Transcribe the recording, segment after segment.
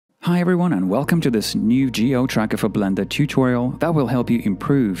Hi everyone and welcome to this new GeoTracker for Blender tutorial that will help you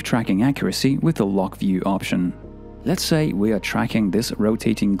improve tracking accuracy with the lock view option. Let's say we are tracking this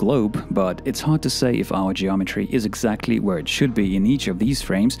rotating globe, but it's hard to say if our geometry is exactly where it should be in each of these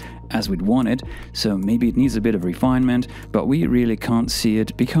frames as we'd want it, so maybe it needs a bit of refinement, but we really can't see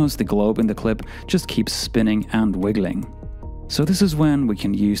it because the globe in the clip just keeps spinning and wiggling. So this is when we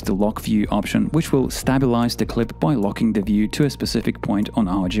can use the lock view option, which will stabilize the clip by locking the view to a specific point on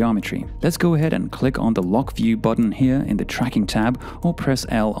our geometry. Let's go ahead and click on the lock view button here in the tracking tab or press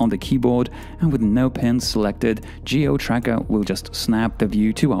L on the keyboard, and with no pins selected, GeoTracker will just snap the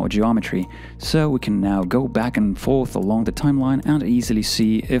view to our geometry. So we can now go back and forth along the timeline and easily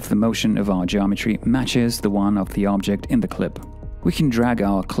see if the motion of our geometry matches the one of the object in the clip. We can drag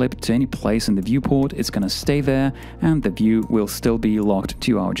our clip to any place in the viewport, it's gonna stay there, and the view will still be locked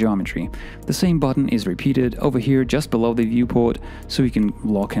to our geometry. The same button is repeated over here just below the viewport, so we can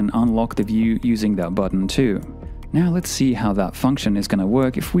lock and unlock the view using that button too. Now let's see how that function is gonna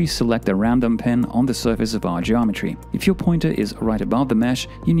work if we select a random pin on the surface of our geometry. If your pointer is right above the mesh,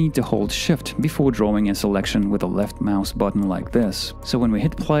 you need to hold Shift before drawing a selection with a left mouse button like this. So when we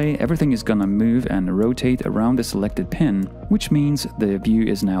hit play, everything is gonna move and rotate around the selected pin, which means the view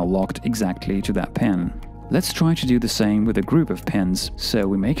is now locked exactly to that pin. Let's try to do the same with a group of pins. So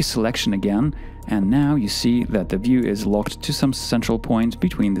we make a selection again, and now you see that the view is locked to some central point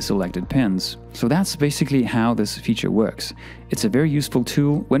between the selected pins. So that's basically how this feature works. It's a very useful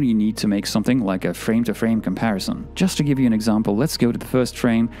tool when you need to make something like a frame-to-frame comparison. Just to give you an example, let's go to the first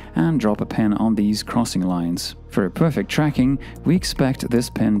frame and drop a pin on these crossing lines. For a perfect tracking, we expect this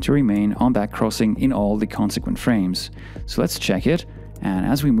pin to remain on that crossing in all the consequent frames. So let's check it. And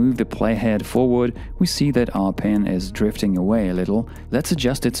as we move the playhead forward, we see that our pin is drifting away a little. Let's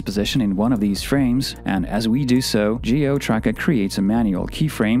adjust its position in one of these frames, and as we do so, GeoTracker creates a manual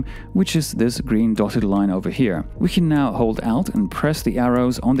keyframe, which is this green dotted line over here. We can now hold Alt and press the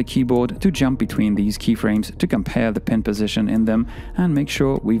arrows on the keyboard to jump between these keyframes to compare the pin position in them and make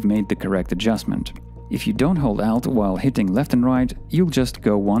sure we've made the correct adjustment. If you don't hold Alt while hitting left and right, you'll just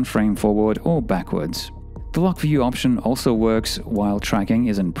go one frame forward or backwards. The lock view option also works while tracking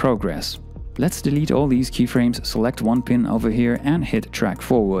is in progress. Let's delete all these keyframes, select one pin over here and hit track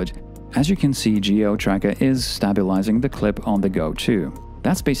forward. As you can see, GeoTracker is stabilizing the clip on the go too.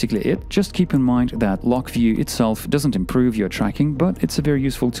 That's basically it. Just keep in mind that lock view itself doesn't improve your tracking, but it's a very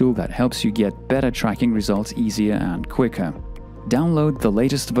useful tool that helps you get better tracking results easier and quicker. Download the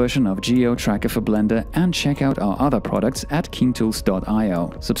latest version of GeoTracker for Blender and check out our other products at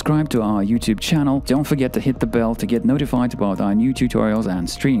KeenTools.io. Subscribe to our YouTube channel, don't forget to hit the bell to get notified about our new tutorials and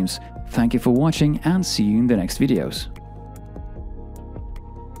streams. Thank you for watching and see you in the next videos.